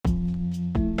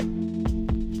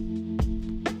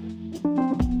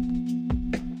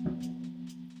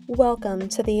Welcome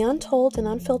to the Untold and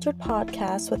Unfiltered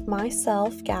podcast with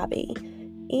myself, Gabby.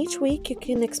 Each week you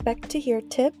can expect to hear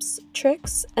tips,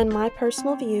 tricks, and my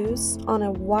personal views on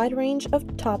a wide range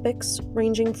of topics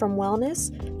ranging from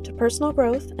wellness to personal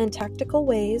growth and tactical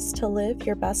ways to live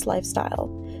your best lifestyle.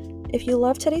 If you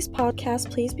love today's podcast,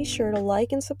 please be sure to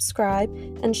like and subscribe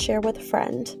and share with a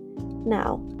friend.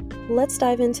 Now, let's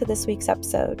dive into this week's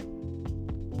episode.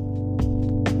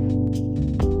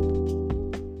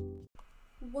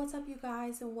 What's up, you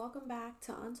guys, and welcome back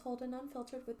to Untold and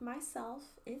Unfiltered with myself.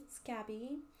 It's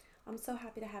Gabby. I'm so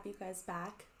happy to have you guys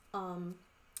back.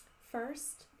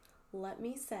 First, let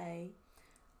me say,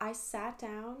 I sat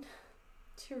down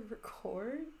to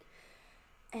record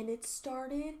and it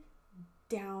started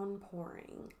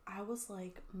downpouring. I was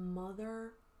like,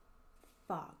 mother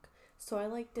fuck. So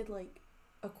I did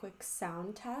a quick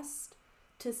sound test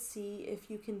to see if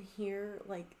you can hear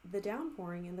the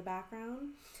downpouring in the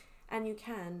background. And you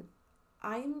can.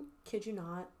 Kid you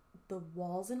not, the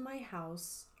walls in my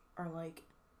house are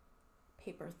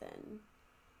paper thin.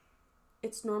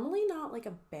 It's normally not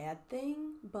a bad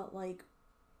thing, but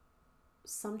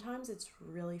sometimes it's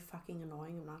really fucking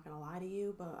annoying. I'm not gonna lie to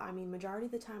you, but majority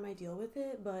of the time I deal with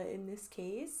it, but in this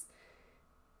case,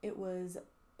 it was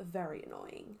very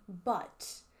annoying.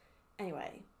 But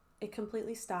anyway, it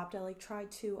completely stopped. I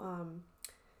tried to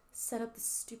set up this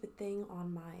stupid thing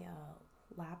on my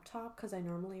laptop because I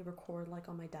normally record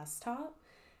on my desktop,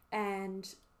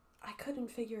 and I couldn't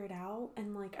figure it out,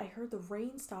 and I heard the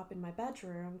rain stop in my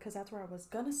bedroom because that's where I was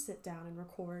gonna sit down and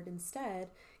record instead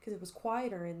because it was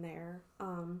quieter in there,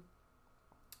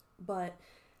 but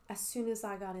as soon as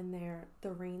I got in there,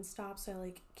 the rain stopped, so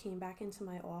I came back into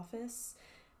my office,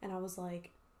 and I was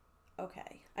like,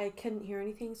 okay, I couldn't hear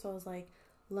anything, so I was like,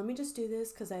 let me just do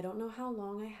this because I don't know how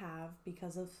long I have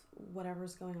because of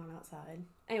whatever's going on outside.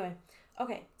 Anyway,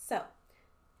 okay, so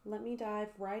let me dive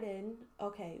right in.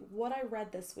 Okay, what I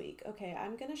read this week. Okay,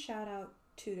 I'm going to shout out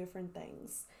two different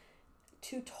things.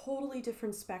 Two totally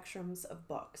different spectrums of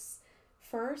books.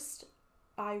 First,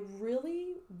 I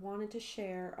really wanted to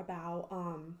share about,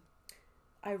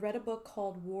 I read a book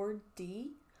called Ward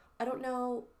D. I don't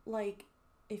know,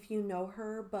 if you know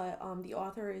her, but the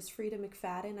author is Frida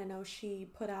McFadden. I know she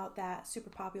put out that super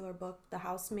popular book, The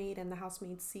Housemaid and the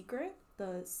Housemaid's Secret,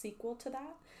 the sequel to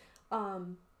that.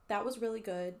 That was really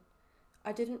good.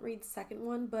 I didn't read the second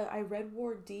one, but I read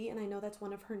Ward D, and I know that's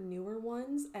one of her newer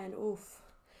ones, and oof.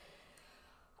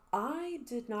 I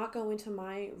did not go into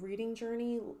my reading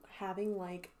journey having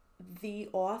the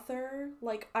author,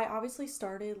 I obviously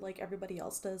started like everybody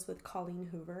else does with Colleen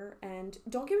Hoover, and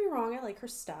don't get me wrong, I like her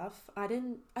stuff. I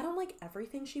don't like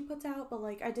everything she puts out, but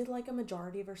I did like a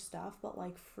majority of her stuff. But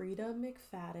Frida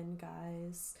McFadden,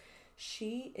 guys,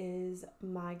 she is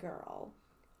my girl.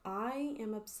 I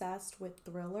am obsessed with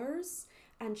thrillers,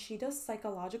 and she does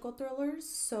psychological thrillers,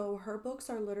 so her books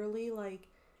are literally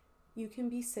you can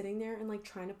be sitting there and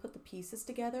trying to put the pieces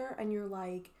together, and you're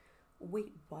like,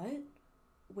 wait,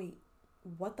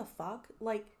 what the fuck?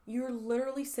 You're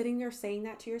literally sitting there saying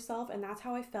that to yourself, and that's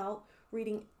how I felt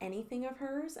reading anything of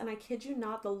hers. And I kid you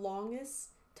not, the longest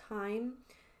time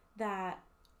that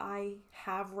I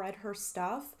have read her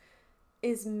stuff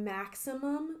is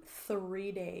maximum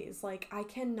 3 days. I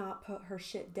cannot put her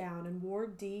shit down, and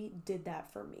Ward D did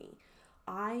that for me.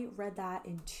 I read that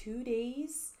in 2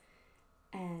 days,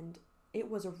 and it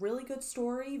was a really good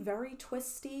story, very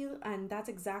twisty, and that's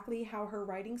exactly how her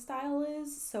writing style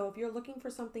is. So if you're looking for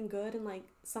something good and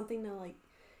something to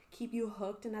keep you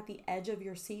hooked and at the edge of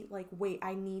your seat, wait,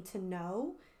 I need to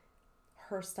know,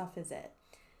 her stuff is it.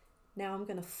 Now I'm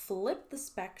gonna flip the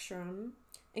spectrum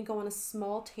and go on a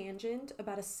small tangent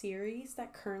about a series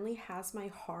that currently has my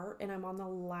heart, and I'm on the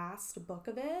last book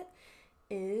of it.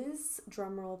 Is,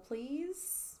 drumroll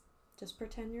please, just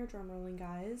pretend you're drumrolling,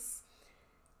 guys,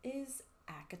 is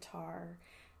ACOTAR,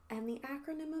 and the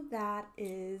acronym of that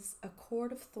is A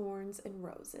Court of Thorns and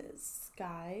Roses.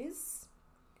 Guys,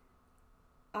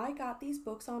 I got these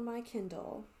books on my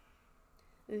Kindle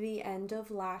the end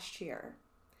of last year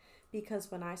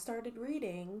because when I started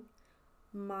reading,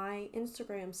 my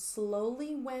Instagram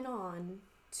slowly went on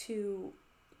to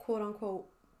quote unquote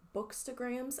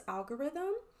Bookstagram's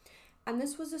algorithm, and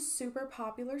this was a super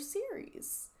popular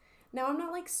series. Now I'm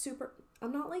not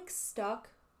stuck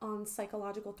on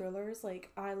psychological thrillers.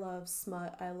 I love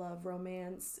smut, I love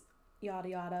romance, yada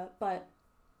yada, but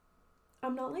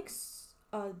I'm not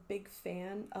a big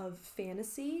fan of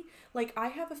fantasy. I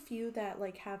have a few that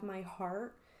have my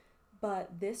heart,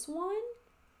 but this one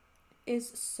is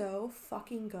so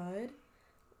fucking good.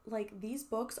 These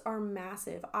books are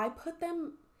massive. I put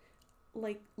them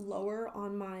like lower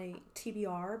on my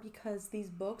TBR because these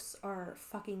books are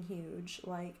fucking huge.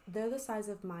 Like they're the size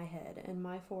of my head and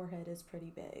my forehead is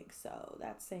pretty big, so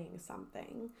that's saying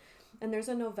something. And there's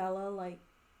a novella like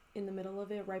in the middle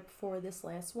of it right before this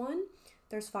last one.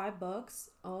 There's 5 books.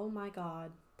 Oh my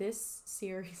god. This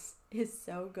series is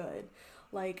so good.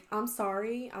 Like, I'm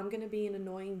sorry, I'm gonna be an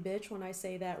annoying bitch when I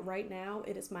say that right now.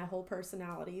 It is my whole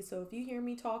personality. So if you hear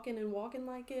me talking and walking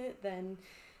like it, then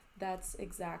that's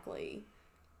exactly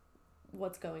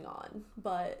what's going on.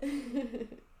 But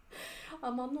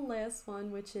I'm on the last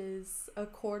one, which is A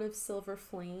Court of Silver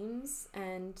Flames.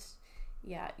 And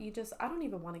yeah, I don't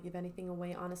even want to give anything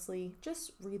away, honestly.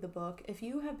 Just read the book. If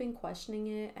you have been questioning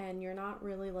it and you're not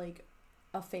really like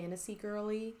a fantasy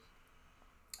girly,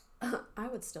 I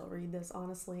would still read this,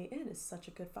 honestly. It is such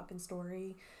a good fucking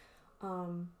story.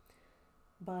 Um,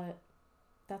 but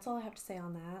that's all I have to say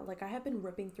on that. Like, I have been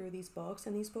ripping through these books,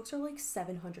 and these books are like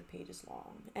 700 pages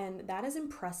long. And that is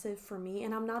impressive for me,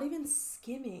 and I'm not even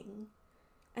skimming.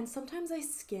 And sometimes I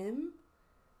skim,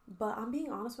 but I'm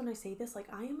being honest when I say this,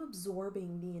 like, I am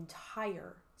absorbing the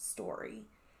entire story,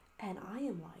 and I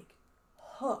am like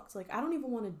hooked. Like, I don't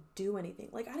even want to do anything.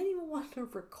 Like, I didn't even want to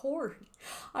record.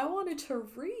 I wanted to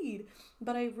read,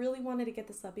 but I really wanted to get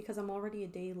this up because I'm already a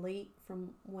day late from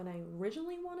when I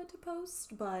originally wanted to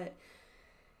post. But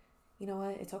you know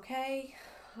what? It's okay.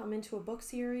 I'm into a book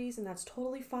series, and that's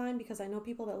totally fine because I know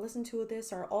people that listen to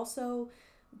this are also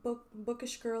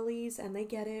bookish girlies, and they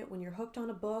get it. When you're hooked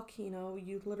on a book, you know,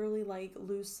 you literally like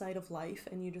lose sight of life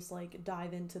and you just like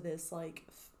dive into this like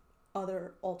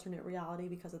other alternate reality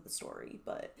because of the story.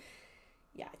 But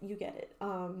yeah, you get it.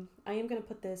 I am gonna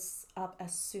put this up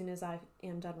as soon as I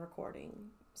am done recording,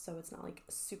 so it's not like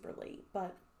super late.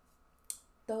 But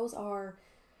those are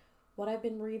what I've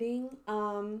been reading.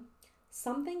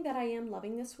 Something that I am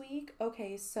loving this week.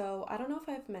 Okay, so I don't know if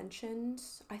I've mentioned,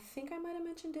 I think I might have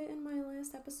mentioned it in my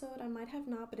last episode. I might have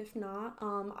not, but if not,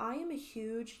 I am a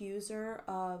huge user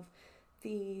of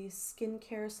the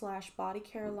skincare slash body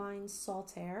care line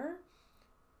Saltaire.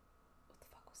 What the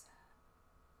fuck was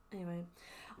that? Anyway,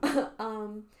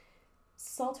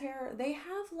 Saltaire, they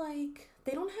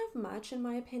don't have much in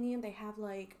my opinion. They have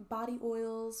like body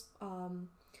oils,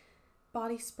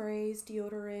 body sprays,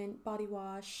 deodorant, body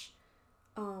wash,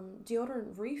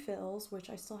 deodorant refills,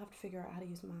 which I still have to figure out how to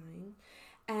use mine,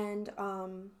 and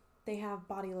they have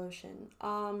body lotion.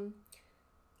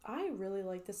 I really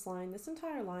like this line. This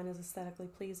entire line is aesthetically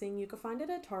pleasing. You can find it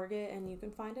at Target and you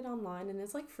can find it online, and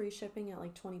it's like free shipping at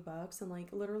like $20, and like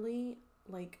literally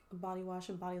like body wash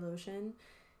and body lotion,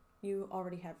 you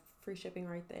already have free shipping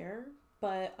right there.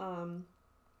 But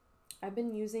I've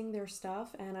been using their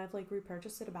stuff and I've like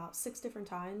repurchased it about 6 different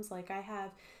times. Like, I have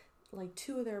like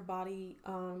 2 of their body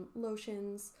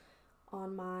lotions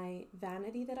on my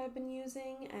vanity that I've been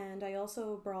using, and I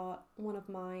also brought one of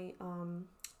my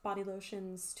body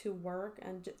lotions to work,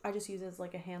 and I just use it as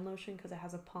like a hand lotion because it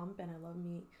has a pump, and I love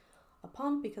me a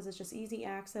pump because it's just easy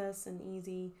access and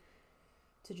easy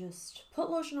to just put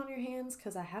lotion on your hands,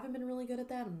 because I haven't been really good at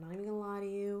that. I'm not even gonna lie to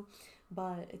you,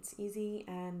 but it's easy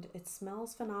and it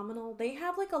smells phenomenal. They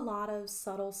have like a lot of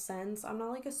subtle scents. I'm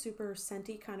not like a super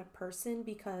scenty kind of person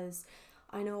because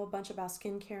I know a bunch about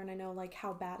skincare, and I know like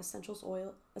how bad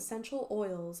essential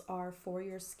oils are for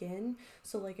your skin.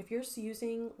 So like if you're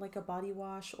using like a body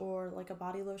wash or like a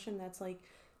body lotion that's like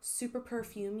super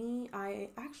perfumey, I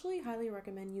actually highly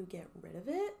recommend you get rid of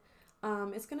it.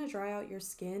 It's gonna dry out your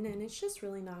skin, and it's just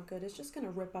really not good. It's just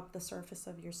gonna rip up the surface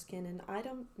of your skin, and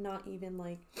I'm not even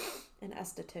like an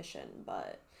esthetician,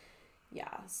 but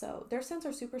yeah. So their scents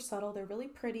are super subtle. They're really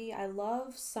pretty. I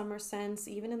love summer scents,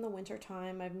 even in the winter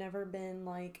time. I've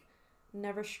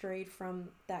never strayed from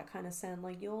that kind of scent.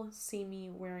 Like, you'll see me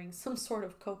wearing some sort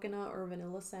of coconut or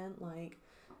vanilla scent like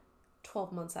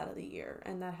 12 months out of the year,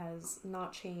 and that has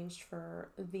not changed for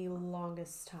the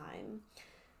longest time.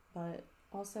 But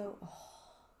also,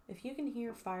 if you can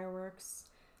hear fireworks,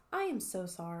 I am so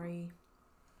sorry.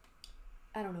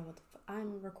 I don't know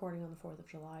I'm recording on the 4th of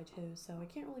July too, so I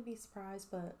can't really be surprised,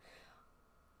 but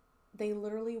they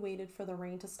literally waited for the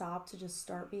rain to stop to just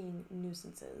start being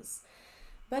nuisances.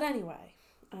 But anyway,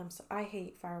 I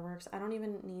hate fireworks. I don't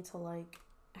even need to like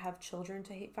have children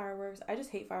to hate fireworks. I just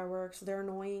hate fireworks. They're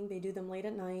annoying. They do them late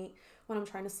at night when I'm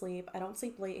trying to sleep. I don't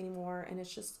sleep late anymore, and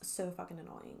it's just so fucking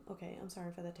annoying. Okay, I'm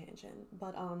sorry for the tangent.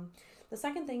 But the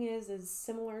second thing is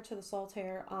similar to the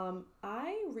Saltaire.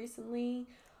 I recently,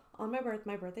 on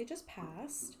my birthday just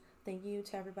passed. Thank you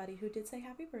to everybody who did say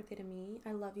happy birthday to me.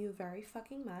 I love you very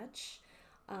fucking much.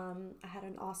 I had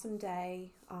an awesome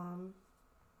day.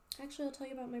 Actually, I'll tell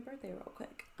you about my birthday real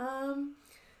quick.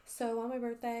 So on my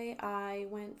birthday, I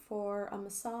went for a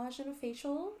massage and a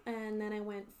facial, and then I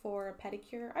went for a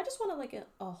pedicure. I just wanted like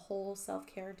a whole self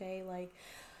care day. Like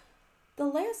the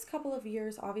last couple of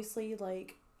years, obviously,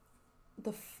 like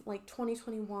like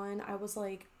 2021, I was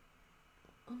like,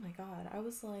 oh my god, I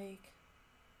was like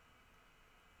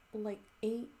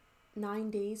 8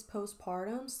 9 days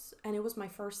postpartum, and it was my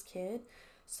first kid,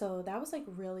 so that was like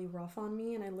really rough on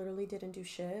me, and I literally didn't do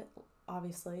shit,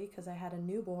 obviously, because I had a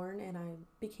newborn and I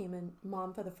became a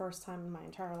mom for the first time in my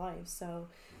entire life. So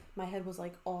my head was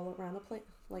like all around the place,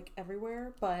 like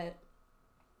everywhere. But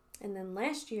and then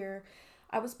last year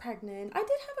I was pregnant. I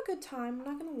did have a good time, I'm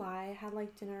not gonna lie. I had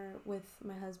like dinner with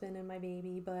my husband and my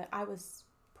baby, but I was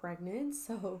pregnant,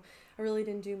 so I really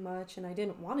didn't do much, and I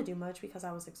didn't want to do much because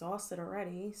I was exhausted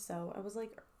already. So I was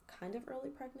like kind of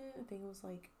early pregnant. I think it was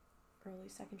like early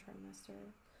second trimester.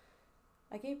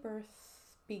 I gave birth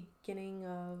beginning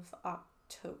of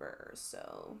October,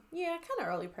 so yeah, kind of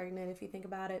early pregnant if you think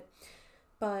about it.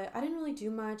 But I didn't really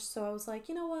do much, so I was like,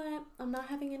 you know what? I'm not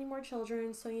having any more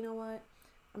children, so you know what?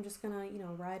 I'm just gonna,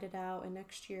 ride it out, and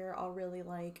next year I'll really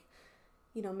like,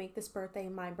 make this birthday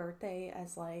my birthday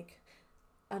as a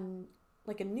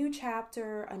a new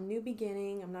chapter, a new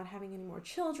beginning. I'm not having any more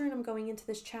children. I'm going into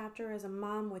this chapter as a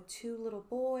mom with two little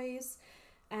boys.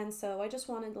 And so I just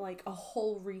wanted like a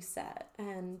whole reset.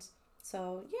 And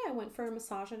so, yeah, I went for a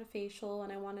massage and a facial,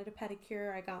 and I wanted a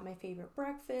pedicure. I got my favorite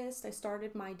breakfast. I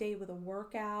started my day with a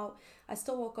workout. I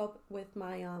still woke up with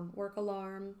my work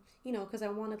alarm, because I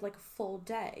wanted like a full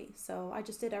day. So I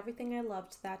just did everything I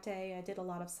loved that day. I did a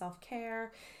lot of self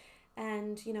care,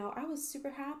 and I was super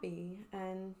happy.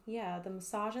 And yeah, the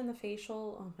massage and the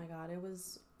facial, oh my god, it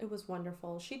was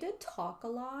wonderful. She did talk a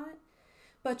lot,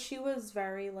 but she was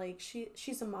very like,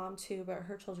 she's a mom too, but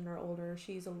her children are older.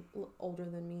 She's older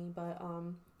than me, but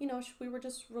we were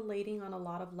just relating on a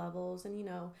lot of levels, and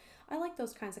I like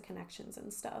those kinds of connections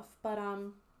and stuff. But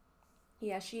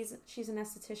yeah, she's an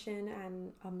esthetician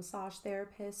and a massage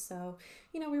therapist. So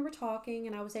we were talking,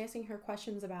 and I was asking her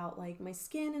questions about like my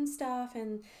skin and stuff.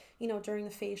 And during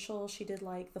the facial, she did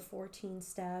like the 14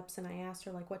 steps, and I asked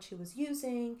her like what she was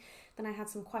using. Then I had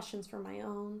some questions for my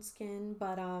own skin.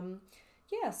 But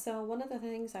yeah, so one of the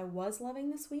things I was loving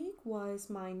this week was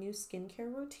my new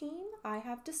skincare routine. I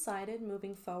have decided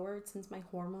moving forward, since my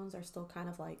hormones are still kind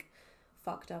of like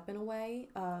fucked up in a way,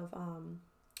 of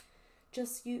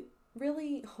just you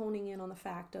really honing in on the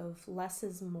fact of less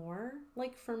is more,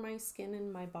 like for my skin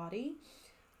and my body.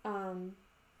 um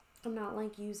I'm not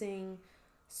like using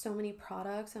so many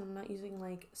products, and I'm not using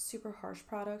like super harsh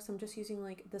products. I'm just using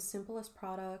like the simplest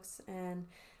products. And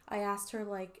I asked her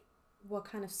like what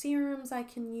kind of serums I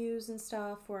can use and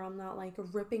stuff, where I'm not like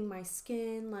ripping my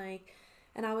skin, like.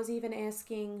 And I was even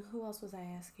asking, who else was I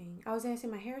asking? I was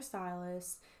asking my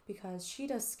hairstylist, because she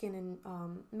does skin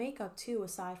and makeup too,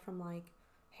 aside from like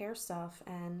hair stuff.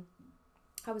 And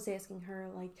I was asking her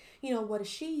like, what is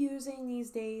she using these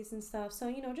days and stuff.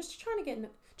 So just trying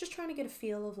to get a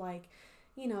feel of like,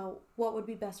 what would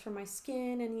be best for my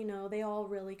skin. And they all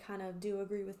really kind of do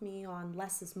agree with me on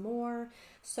less is more.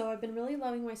 So I've been really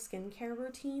loving my skincare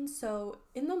routine. So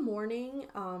in the morning,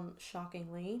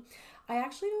 shockingly, I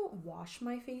actually don't wash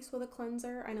my face with a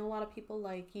cleanser. I know a lot of people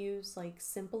like use like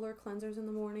simpler cleansers in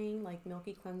the morning, like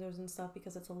milky cleansers and stuff,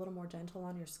 because it's a little more gentle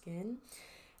on your skin.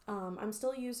 I'm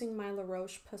still using my La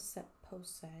Roche Posay,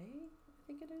 I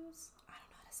think it is. I don't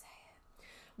know how to say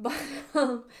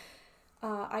it. But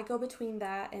I go between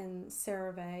that and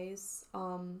CeraVe's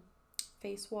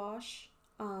face wash.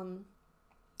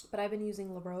 But I've been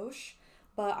using La Roche.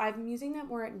 But I'm using that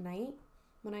more at night,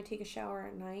 when I take a shower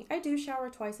at night. I do shower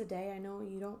twice a day. I know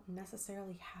you don't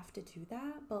necessarily have to do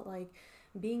that, but like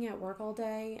being at work all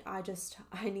day,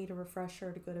 I need a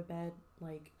refresher to go to bed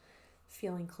like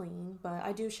feeling clean. But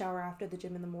I do shower after the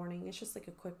gym in the morning. It's just like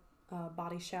a quick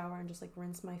body shower, and just like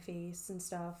rinse my face and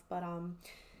stuff. But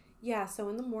yeah, so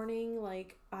in the morning,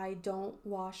 like I don't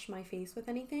wash my face with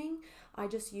anything. I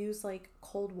just use like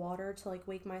cold water to like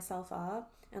wake myself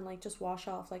up, and like just wash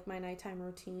off like my nighttime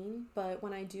routine. But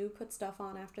when I do put stuff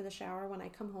on after the shower, when I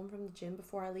come home from the gym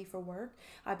before I leave for work,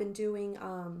 I've been doing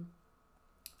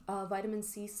vitamin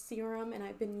C serum, and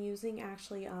I've been using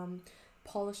actually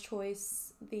Paula's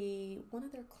Choice, the one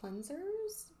of their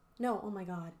cleansers. No, oh my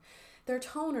god, their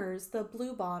toners, the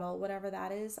blue bottle, whatever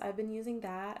that is. I've been using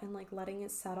that and like letting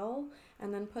it settle,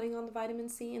 and then putting on the vitamin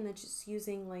C, and then just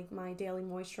using like my daily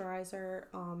moisturizer.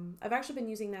 I've actually been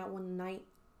using that one night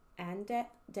and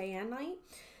day and night,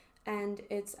 and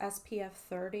it's SPF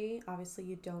 30. Obviously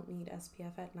you don't need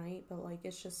SPF at night, but like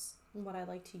it's just what I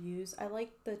like to use. I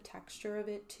like the texture of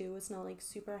it too. It's not like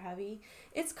super heavy.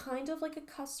 It's kind of like a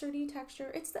custardy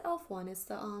texture. It's the e.l.f. one. It's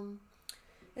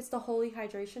the Holy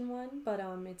Hydration one, but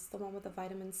it's the one with the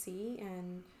vitamin C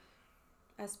and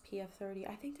SPF 30.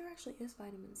 I think there actually is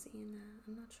vitamin C in that.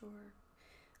 I'm not sure.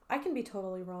 I can be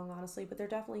totally wrong, honestly, but there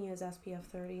definitely is SPF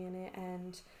 30 in it,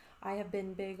 and I have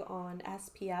been big on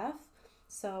SPF,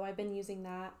 so I've been using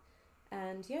that.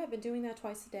 And yeah, I've been doing that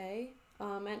twice a day.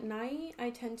 At night, I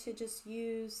tend to just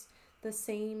use the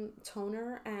same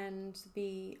toner and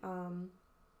the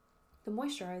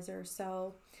moisturizer.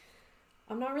 So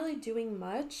I'm not really doing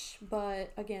much,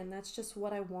 but again, that's just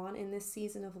what I want in this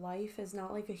season of life is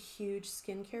not like a huge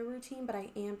skincare routine, but I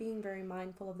am being very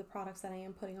mindful of the products that I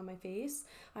am putting on my face.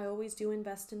 I always do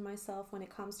invest in myself when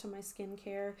it comes to my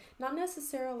skincare. Not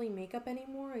necessarily makeup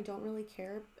anymore. I don't really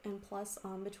care. And plus,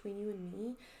 between you and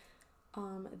me,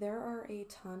 there are a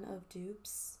ton of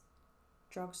dupes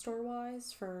drugstore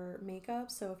wise for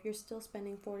makeup. So if you're still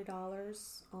spending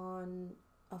 $40 on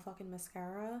a fucking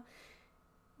mascara,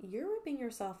 you're ripping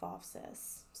yourself off,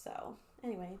 sis. So,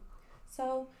 anyway,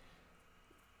 so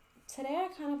today I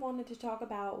kind of wanted to talk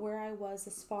about where I was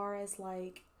as far as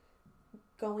like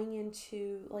going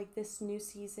into like this new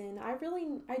season. I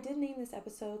did name this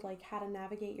episode like how to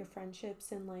navigate your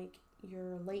friendships in like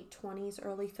your late 20s,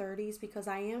 early 30s, because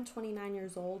I am 29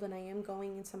 years old and I am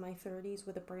going into my 30s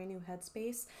with a brand new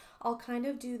headspace. I'll kind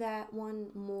of do that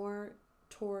one more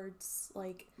towards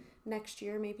like next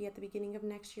year, maybe at the beginning of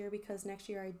next year, because next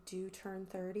year I do turn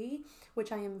 30,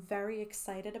 which I am very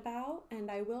excited about, and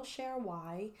I will share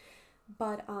why.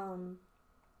 But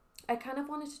I kind of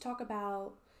wanted to talk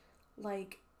about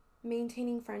like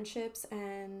maintaining friendships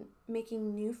and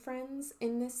making new friends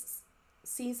in this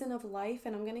season of life,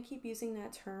 and I'm going to keep using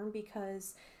that term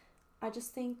because I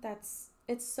just think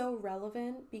it's so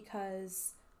relevant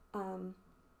because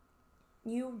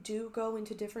you do go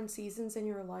into different seasons in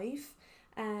your life,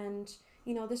 and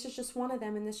this is just one of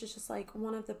them, and this is just like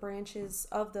one of the branches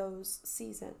of those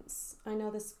seasons. I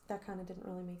know that kind of didn't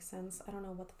really make sense. I don't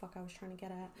know what the fuck I was trying to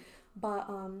get at, but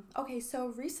okay, so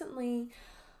recently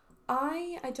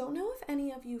I don't know if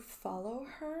any of you follow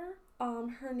her.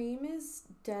 Her name is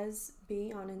Des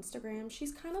B on Instagram.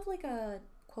 She's kind of like a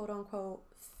quote unquote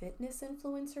fitness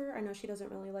influencer. I know she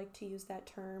doesn't really like to use that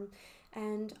term,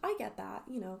 and I get that,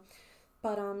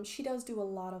 but she does do a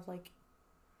lot of like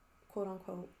quote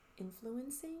unquote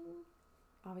influencing.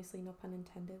 Obviously, no pun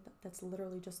intended. That's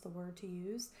literally just the word to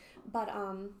use. But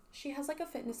she has like a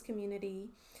fitness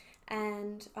community,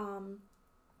 and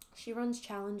she runs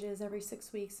challenges every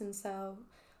 6 weeks, and so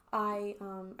I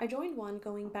joined one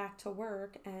going back to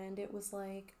work, and it was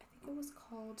like I think it was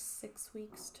called 6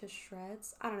 weeks to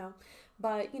shreds. I don't know,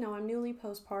 but I'm newly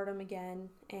postpartum again,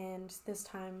 and this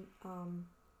time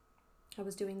I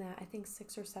was doing that, I think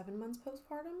 6 or 7 months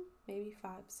postpartum, maybe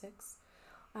 5, 6.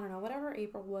 I don't know, whatever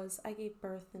April was. I gave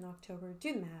birth in October.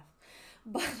 Do the math.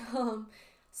 But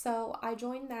so I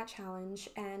joined that challenge,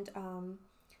 and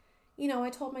I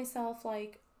told myself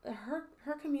like her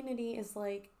community is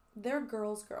like they're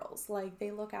girls, like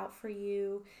they look out for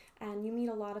you, and you meet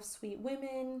a lot of sweet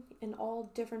women in all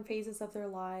different phases of their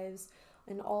lives,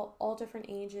 in all different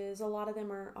ages. A lot of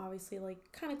them are obviously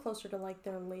like kind of closer to like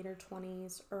their later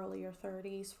 20s, earlier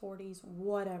 30s, 40s,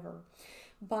 whatever.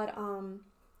 But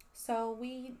so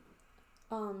we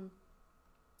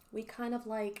kind of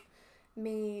like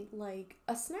made like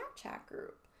a Snapchat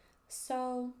group.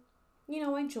 So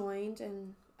I joined,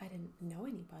 and I didn't know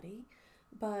anybody,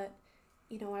 but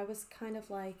I was kind of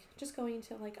like just going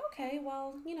to like, okay,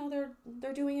 well,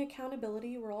 they're doing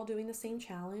accountability. We're all doing the same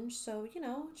challenge, so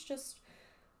it's just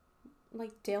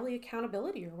like daily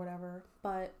accountability or whatever.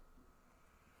 But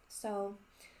so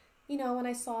when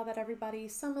I saw that everybody,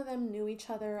 some of them knew each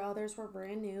other, others were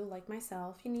brand new, like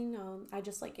myself. I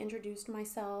just like introduced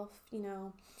myself,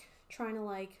 trying to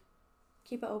like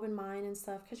keep an open mind and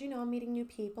stuff, because I'm meeting new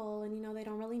people, and they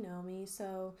don't really know me,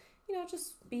 so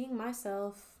just being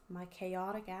myself, my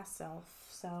chaotic ass self.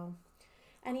 So,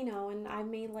 and and I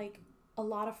made like a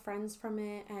lot of friends from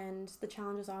it, and the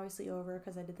challenge is obviously over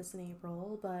because I did this in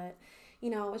April, but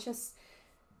it's just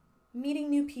meeting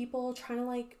new people, trying to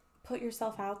like put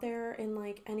yourself out there in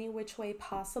like any which way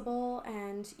possible.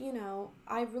 And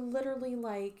I've literally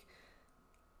like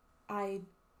I've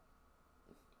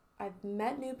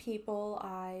met new people.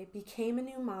 I became a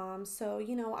new mom. So,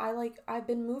 I've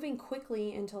been moving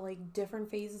quickly into like different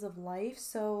phases of life.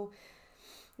 So,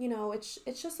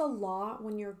 it's just a lot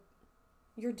when you're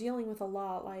dealing with a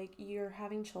lot. Like you're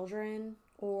having children,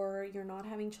 or you're not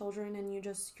having children and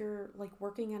you're like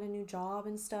working at a new job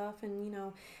and stuff, and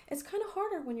it's kind of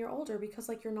harder when you're older because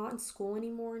like you're not in school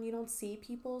anymore and you don't see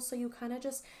people, so you kind of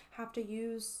just have to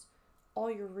use all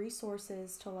your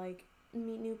resources to like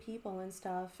meet new people and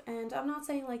stuff. And I'm not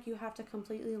saying like you have to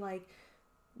completely like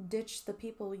ditch the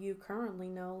people you currently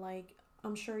know. Like,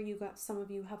 I'm sure some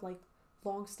of you have like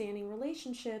long standing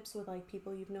relationships with like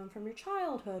people you've known from your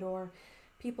childhood, or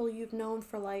people you've known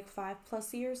for like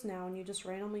 5+ years now, and you just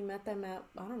randomly met them at,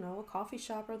 I don't know, a coffee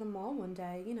shop or the mall one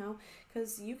day,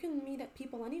 because you can meet at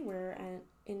people anywhere and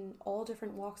in all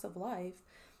different walks of life.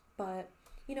 But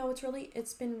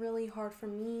it's been really hard for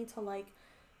me to like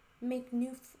make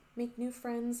new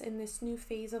friends in this new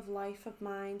phase of life of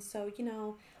mine. So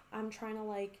I'm trying to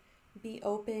like be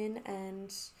open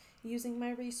and using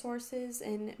my resources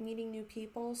and meeting new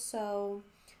people. So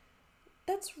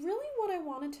that's really what I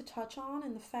wanted to touch on,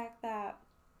 and the fact that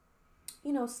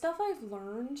stuff I've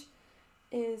learned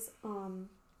is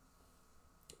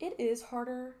it is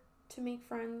harder to make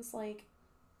friends like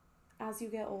as you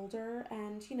get older,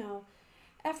 and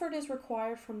effort is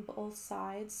required from both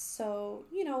sides. So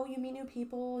you meet new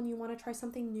people and you want to try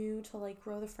something new to like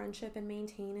grow the friendship and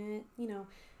maintain it.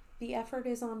 The effort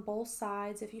is on both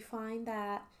sides. If you find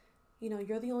that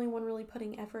you're the only one really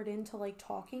putting effort into like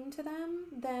talking to them,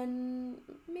 then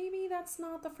maybe that's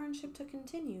not the friendship to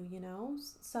continue.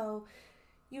 So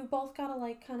you both gotta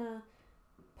like kind of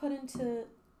put into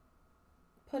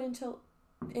put into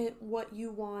it what you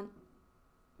want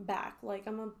back. Like,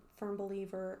 I'm a firm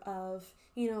believer of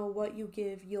what you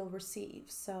give you'll receive.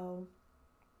 So,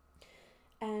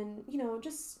 and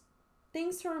just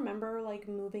things to remember like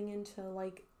moving into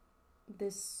like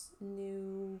this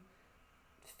new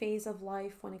phase of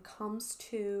life when it comes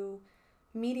to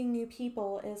meeting new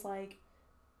people is like,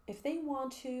 if they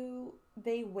want to,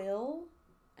 they will.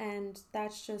 And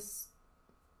that's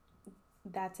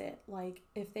it. Like,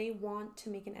 if they want to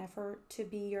make an effort to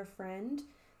be your friend,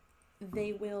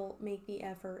 they will make the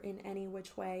effort in any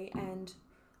which way. And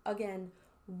again,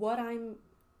 what I'm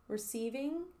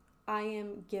receiving, I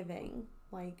am giving.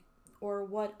 Like, or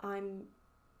what I'm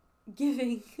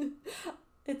giving,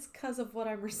 it's because of what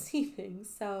I'm receiving.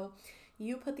 So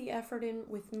you put the effort in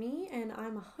with me, and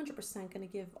I'm 100% going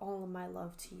to give all of my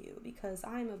love to you because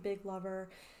I'm a big lover.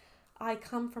 I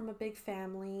come from a big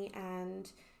family,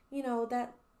 and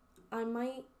that I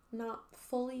might not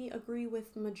fully agree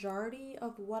with majority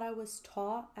of what I was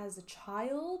taught as a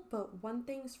child, but one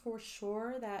thing's for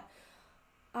sure, that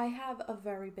I have a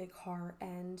very big heart,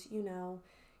 and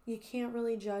you can't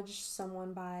really judge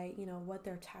someone by what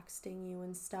they're texting you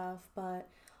and stuff. But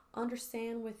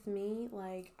understand with me,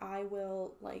 like, I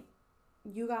will, like,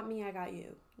 you got me, I got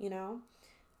you.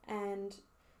 And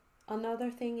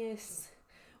another thing is,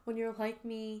 when you're like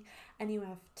me and you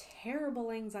have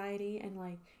terrible anxiety and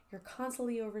like you're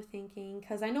constantly overthinking,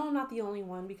 because I know I'm not the only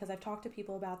one, because I've talked to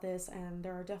people about this and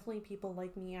there are definitely people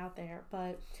like me out there,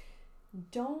 but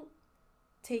don't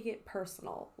take it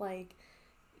personal. Like,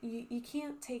 you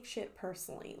can't take shit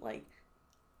personally. Like,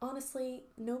 honestly,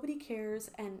 nobody cares,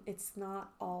 and it's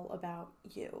not all about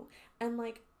you. And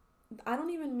like, I don't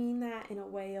even mean that in a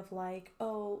way of like,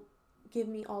 oh, give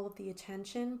me all of the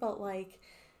attention, but like,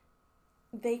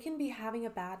 they can be having a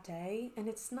bad day, and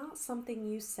it's not something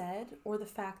you said or the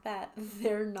fact that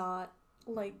they're not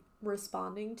like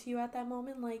responding to you at that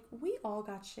moment. Like, we all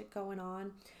got shit going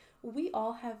on. We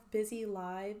all have busy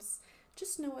lives.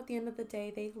 Just know at the end of the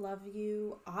day, they love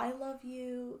you. I love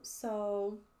you.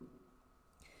 So,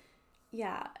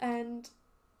 yeah. And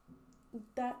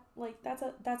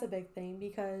that's a big thing,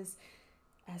 because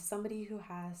as somebody who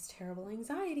has terrible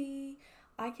anxiety,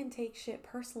 I can take shit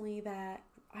personally that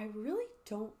I really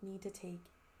don't need to take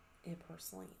it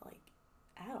personally, like,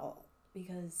 at all.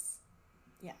 Because,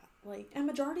 yeah, like, and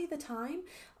majority of the time,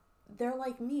 they're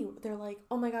like me. They're like,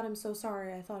 oh my God, I'm so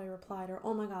sorry, I thought I replied. Or,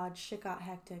 oh my God, shit got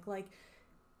hectic. Like,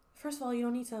 first of all, you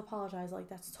don't need to apologize. Like,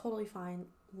 that's totally fine.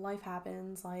 Life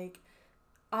happens. Like,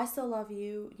 I still love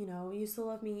you, you still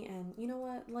love me, and you know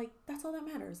what? Like, that's all that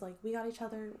matters. Like, we got each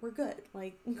other, we're good.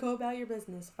 Like, go about your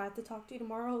business. If I have to talk to you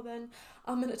tomorrow, then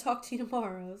I'm gonna talk to you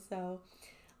tomorrow. So,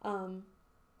 um,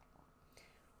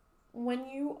 when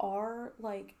you are,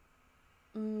 like,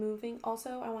 moving,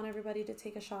 also, I want everybody to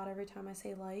take a shot every time I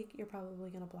say like. You're probably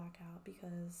gonna black out,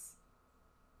 because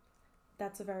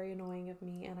that's very annoying of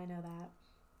me, and I know that.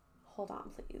 Hold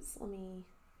on, please. Let me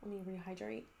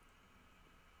rehydrate.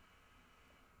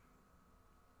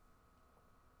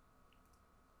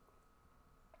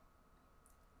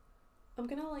 I'm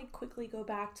gonna like quickly go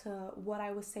back to what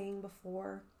I was saying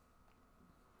before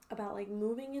about like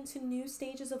moving into new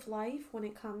stages of life when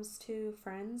it comes to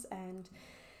friends. And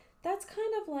that's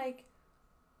kind of like,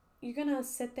 you're gonna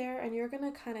sit there and you're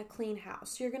gonna kind of clean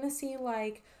house. You're gonna see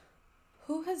like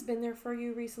who has been there for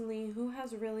you recently, who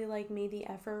has really like made the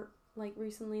effort like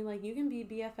recently. Like you can be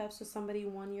BFFs with somebody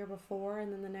 1 year before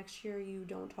and then the next year you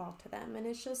don't talk to them, and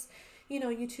it's just,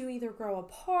 you two either grow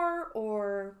apart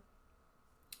or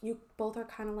you both are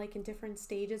kind of like in different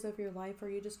stages of your life, or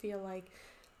you just feel like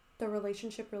the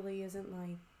relationship really isn't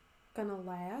like gonna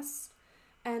last.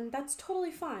 And that's totally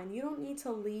fine. You don't need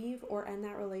to leave or end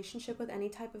that relationship with any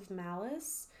type of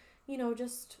malice.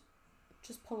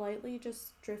 Just politely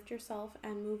just drift yourself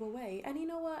and move away. And you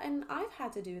know what? And I've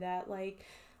had to do that. Like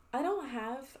I'm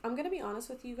going to be honest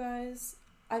with you guys.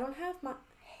 I don't have my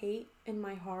hate in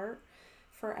my heart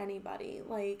for anybody.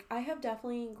 Like I have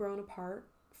definitely grown apart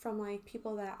from like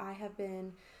people that I have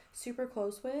been super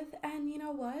close with, and you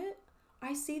know what?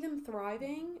 I see them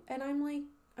thriving and I'm like,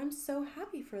 I'm so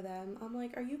happy for them. I'm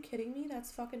like, are you kidding me?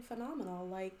 That's fucking phenomenal.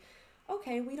 Like,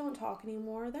 okay, we don't talk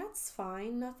anymore. That's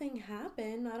fine. Nothing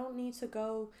happened. I don't need to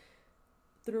go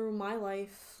through my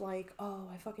life like, oh,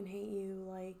 I fucking hate you.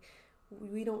 Like,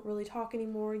 we don't really talk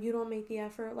anymore. You don't make the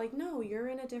effort. Like, no, you're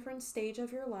in a different stage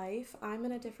of your life. I'm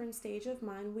in a different stage of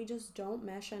mine. We just don't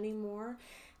mesh anymore.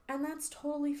 And that's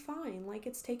totally fine. Like,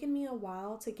 it's taken me a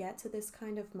while to get to this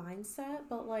kind of mindset,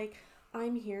 but like,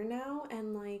 I'm here now,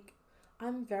 and like,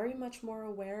 I'm very much more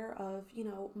aware of,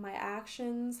 my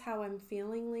actions, how I'm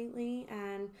feeling lately,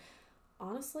 and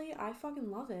honestly, I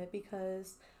fucking love it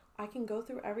because I can go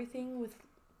through everything with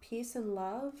peace and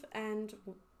love, and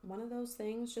one of those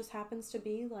things just happens to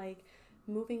be like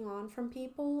moving on from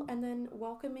people and then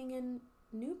welcoming in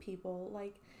new people.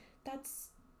 Like that's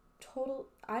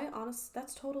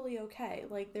that's totally okay.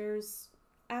 Like there's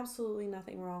absolutely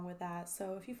nothing wrong with that.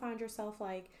 So if you find yourself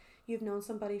like you've known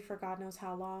somebody for God knows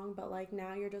how long, but like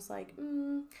now you're just like,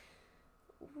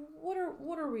 what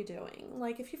are we doing?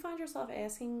 Like if you find yourself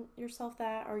asking yourself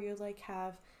that, or you like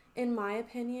have, in my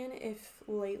opinion,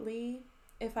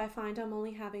 if I find I'm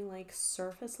only having like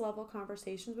surface level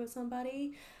conversations with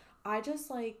somebody, I just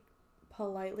like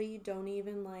politely don't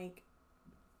even like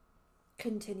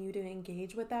continue to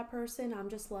engage with that person. I'm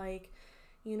just like,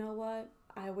 you know what?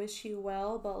 I wish you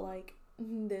well, but like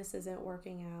this isn't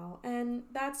working out. And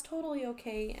that's totally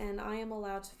okay, and I am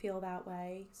allowed to feel that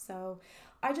way. So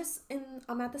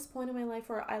I'm at this point in my life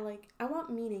where I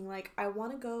want meaning. Like I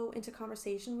want to go into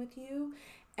conversation with you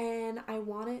and I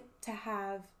want it to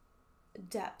have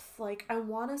depth. Like I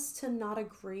want us to not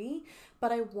agree,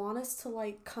 but I want us to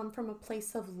like come from a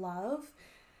place of love,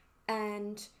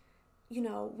 and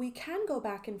we can go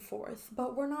back and forth,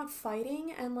 but we're not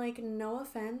fighting. And like, no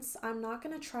offense, I'm not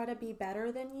going to try to be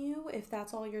better than you if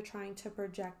that's all you're trying to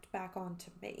project back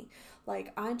onto me.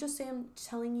 Like, I just am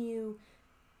telling you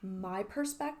my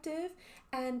perspective,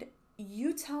 and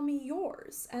you tell me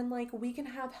yours. And like, we can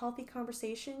have healthy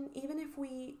conversation even if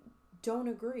we don't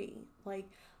agree. Like,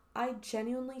 I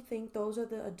genuinely think those are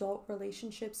the adult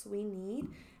relationships we need.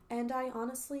 And I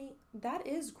honestly, that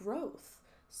is growth.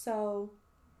 So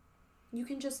you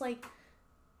can just like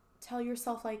tell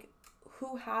yourself like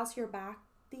who has your back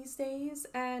these days,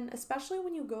 and especially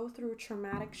when you go through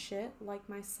traumatic shit like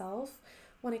myself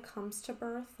when it comes to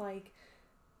birth, like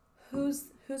who's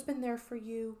been there for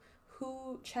you,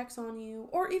 who checks on you,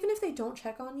 or even if they don't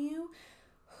check on you,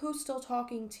 who's still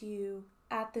talking to you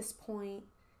at this point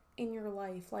in your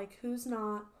life, like who's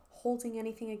not holding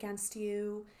anything against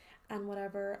you and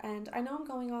whatever. And I know I'm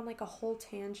going on like a whole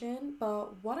tangent,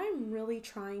 but what I'm really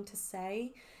trying to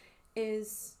say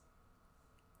is,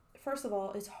 first of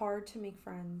all, it's hard to make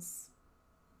friends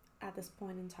at this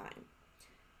point in time.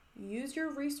 Use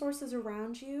your resources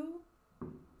around you.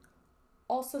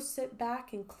 Also sit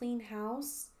back and clean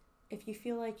house if you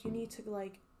feel like you need to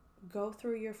like go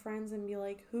through your friends and be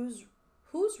like, who's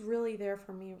really there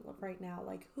for me right now?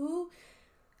 Like who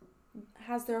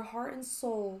has their heart and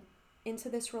soul into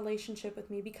this relationship with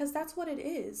me? Because that's what it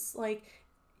is. Like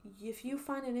if you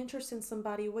find an interest in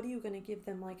somebody, what are you going to give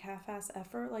them, like half-ass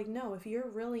effort? Like no, if you're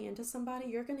really into somebody,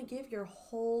 you're going to give your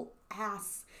whole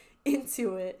ass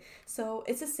into it. So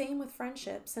it's the same with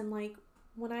friendships. And like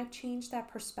when I've changed that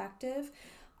perspective,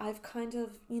 I've kind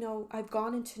of, I've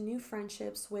gone into new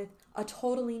friendships with a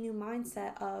totally new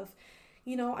mindset of,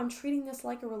 I'm treating this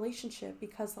like a relationship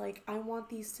because like I want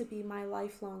these to be my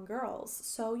lifelong girls.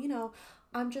 So,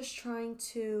 I'm just trying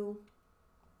to,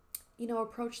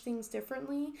 approach things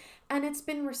differently, and it's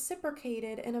been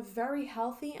reciprocated in a very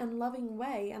healthy and loving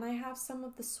way. And I have some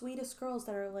of the sweetest girls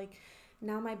that are like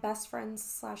now my best friends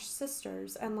 /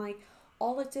 sisters, and like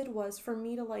all it did was for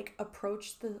me to like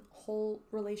approach the whole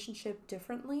relationship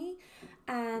differently.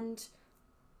 And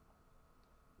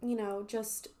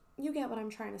just, you get what I'm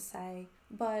trying to say.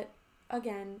 But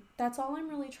again, that's all I'm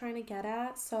really trying to get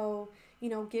at. So,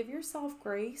 give yourself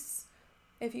grace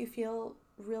if you feel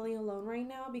really alone right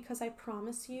now, because I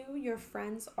promise you, your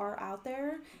friends are out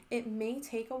there. It may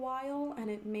take a while, and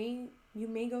you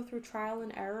may go through trial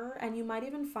and error, and you might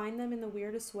even find them in the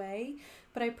weirdest way,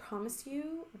 but I promise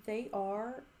you they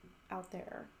are out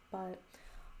there. But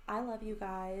I love you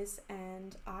guys,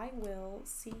 and I will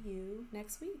see you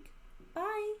next week.